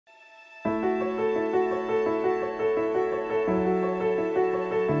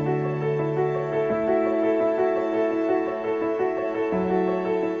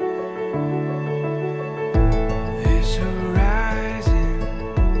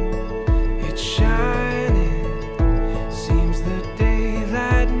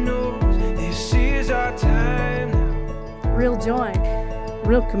real joy,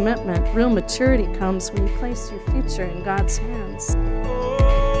 real commitment, real maturity comes when you place your future in God's hands.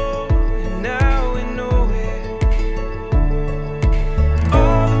 And now we know it.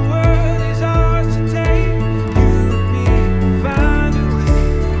 All the world is ours to take. You and me find a way.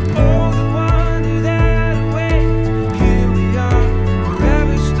 Oh, the wonder that awaits. Here we are,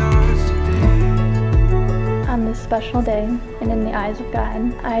 forever starts today. On this special day, and in the eyes of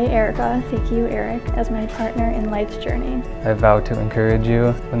God, I, Erika, take you, Erik, as my partner in life's journey. I vow to encourage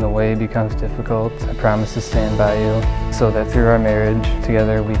you when the way becomes difficult. I promise to stand by you so that through our marriage,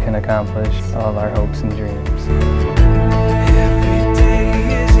 together we can accomplish all of our hopes and dreams. Every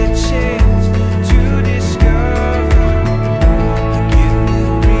day is a chance to discover. You give me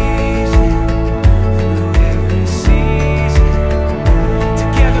reason through every season.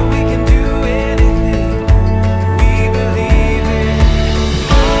 Together we can do anything we believe in.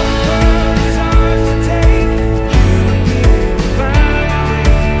 All the world is ours to take. You and me find a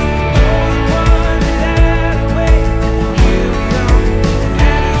way. Oh, the wonder that awaits. Here we are,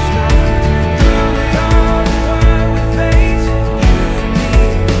 forever starts. Through it all, the world we face. You and me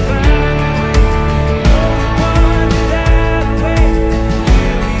find a way. Oh, the wonder that awaits. Here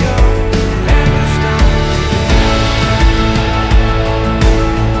we are, forever starts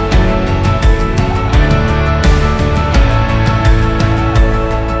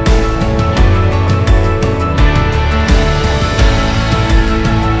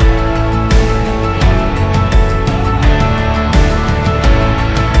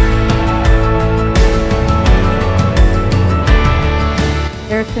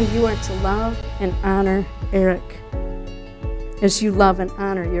Erika, you are to love and honor Erik as you love and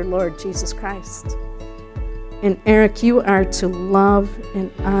honor your Lord Jesus Christ. And Erik, you are to love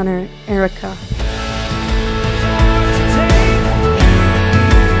and honor Erika.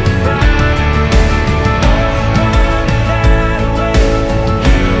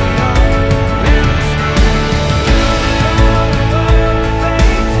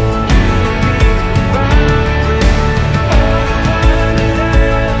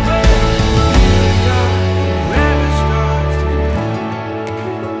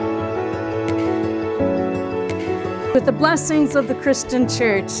 With the blessings of the Christian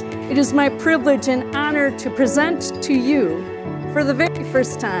Church, it is my privilege and honor to present to you, for the very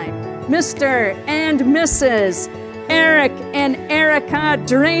first time, Mr. and Mrs. Erik and Erika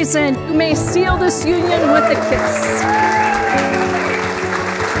Drazen. You may seal this union with a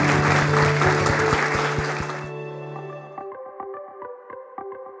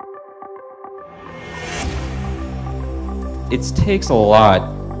kiss. It takes a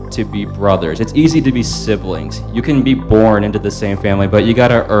lot to be brothers. It's easy to be siblings. You can be born into the same family, but you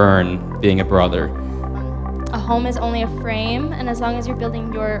gotta earn being a brother. A home is only a frame, and as long as you're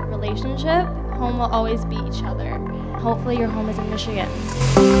building your relationship, home will always be each other. Hopefully your home is in Michigan.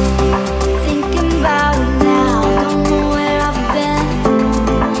 Thinking about it now, don't know where I've been.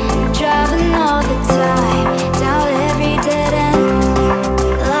 Driving all the time, down every dead end.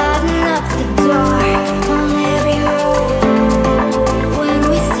 Lighting up the dark on every road. When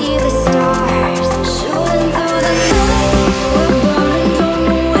we see the stars shooting through the night, we're burning, don't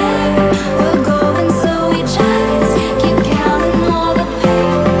know where we're going, so we just keep counting all the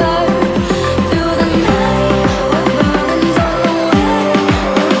paper. Through the night, we're burning, don't know where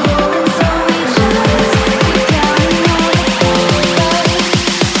we're going, so we just keep counting all the paper. Like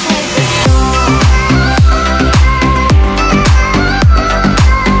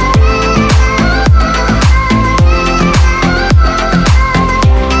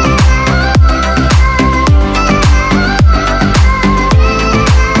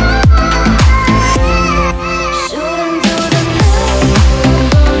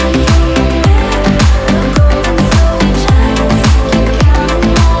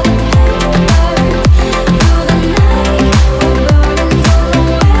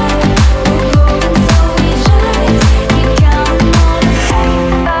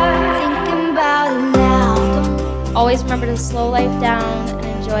the Always remember to slow life down and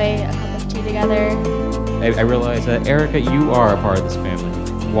enjoy a cup of tea together. I realized that, Erika, you are a part of this family,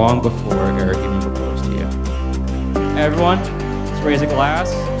 long before Erik even proposed to you. Everyone, let's raise a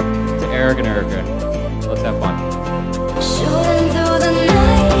glass to Erik and Erika. Let's have fun. shooting through the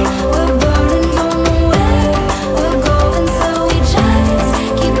night, we're burning, don't know where we're going, so we just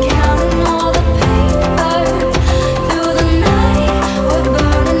keep counting all the paper. Through the night, we're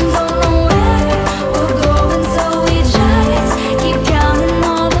burning, don't know where we're going, so we just keep counting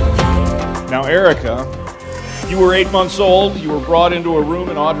all the paper. Now, Erika, you were 8 months old. You were brought into a room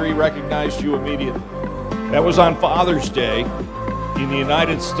and Audrey recognized you immediately. That was on Father's Day in the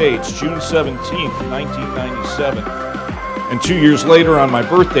United States, June 17th, 1997. And 2 years later, on my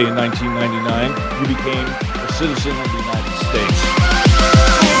birthday in 1999, you became a citizen of the United States.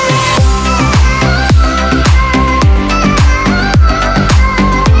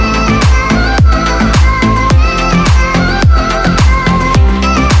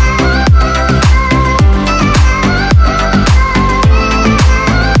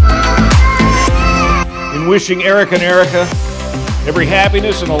 In wishing Erik and Erika every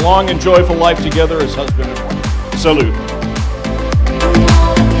happiness and a long and joyful life together as husband and wife. Salute.